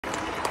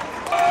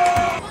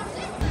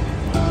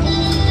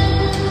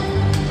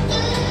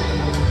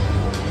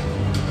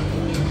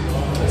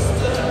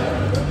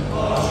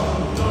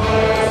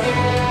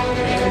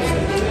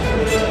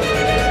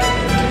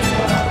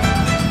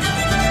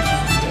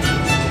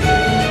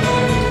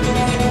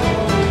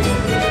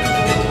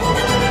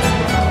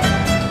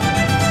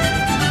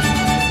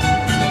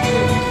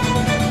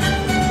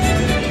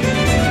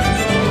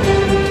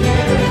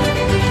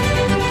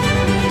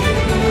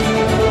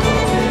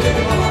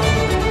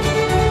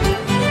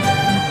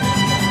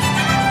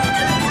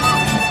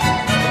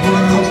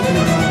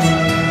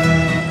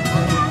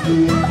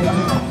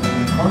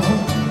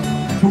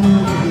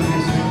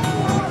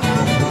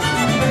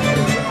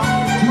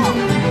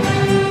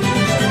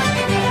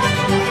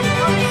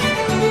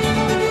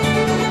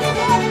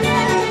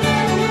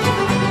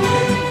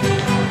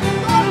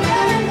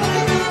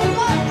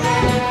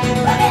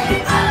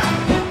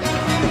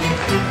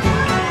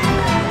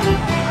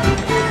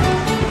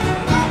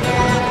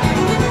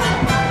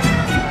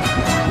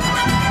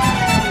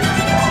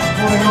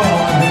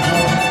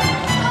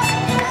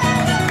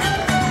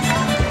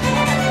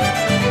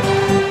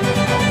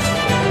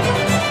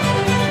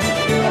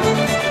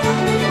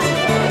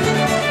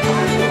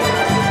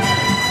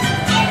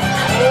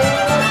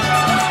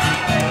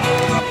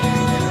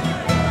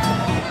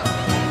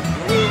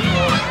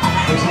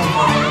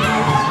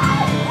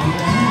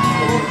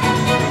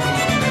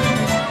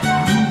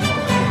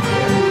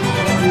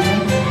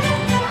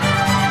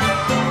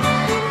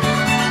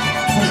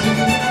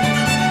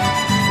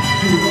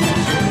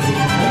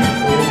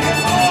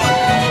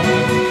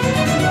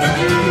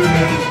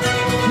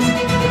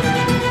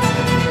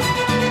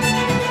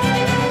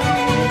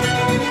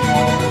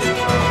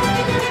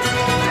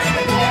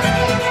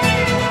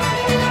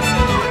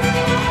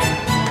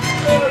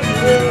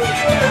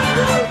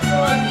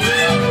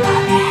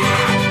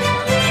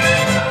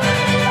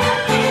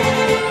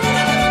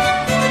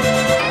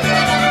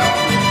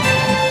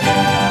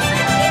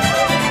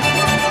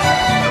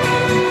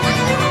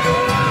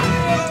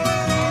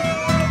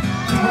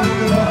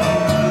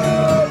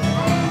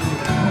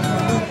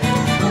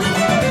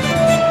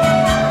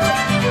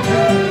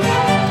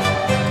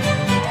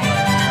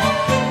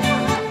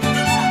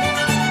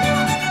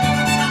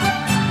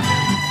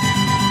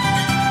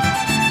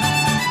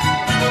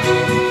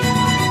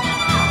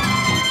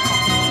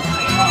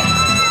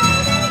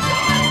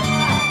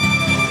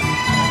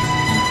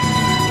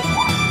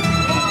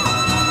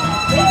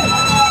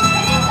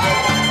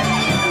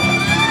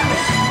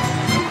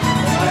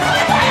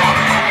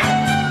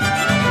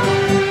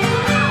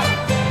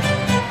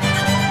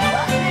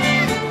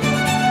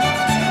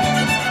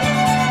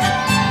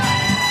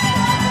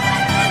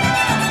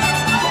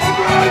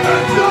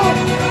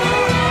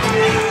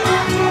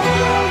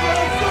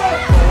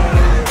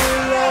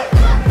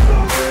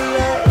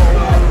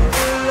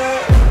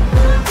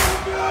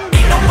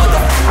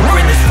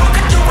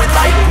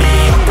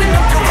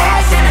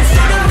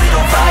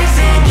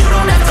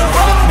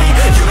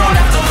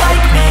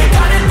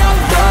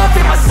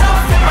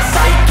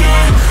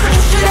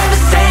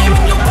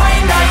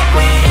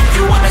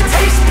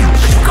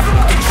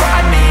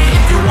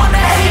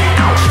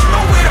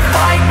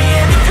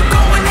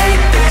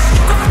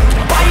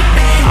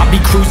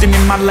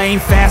my lane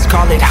fast,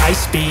 call it high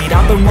speed.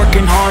 I've been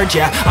working hard,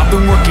 yeah, I've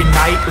been working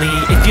nightly.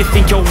 If you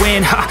think you'll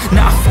win, ha,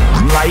 nah,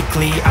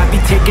 unlikely. I be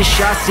taking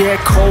shots,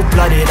 yeah,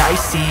 cold-blooded,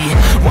 icy.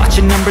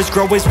 Watching numbers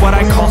grow is what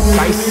I call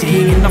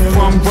sightseeing. In the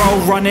front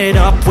row, run it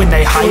up when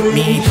they hype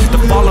me. The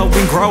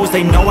following grows,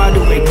 they know how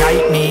to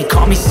ignite me.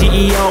 Call me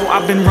CEO,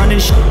 I've been running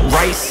shit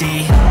right,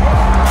 see.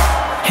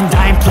 And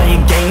I ain't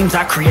playing games,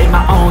 I create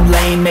my own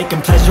lane,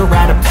 making pleasure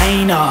out of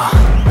pain,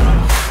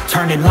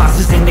 turning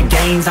losses into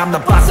gains. I'm the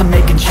boss, I'm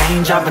making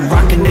change. I've been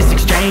rocking this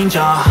exchange,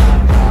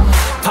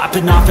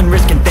 popping off and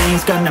risking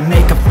things. Gonna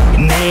make a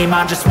name,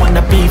 I just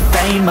wanna be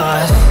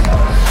famous.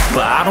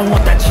 But I don't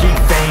want that cheap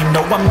fame,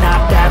 no, I'm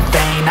not that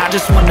vain. I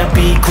just wanna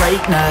be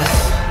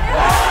greatness.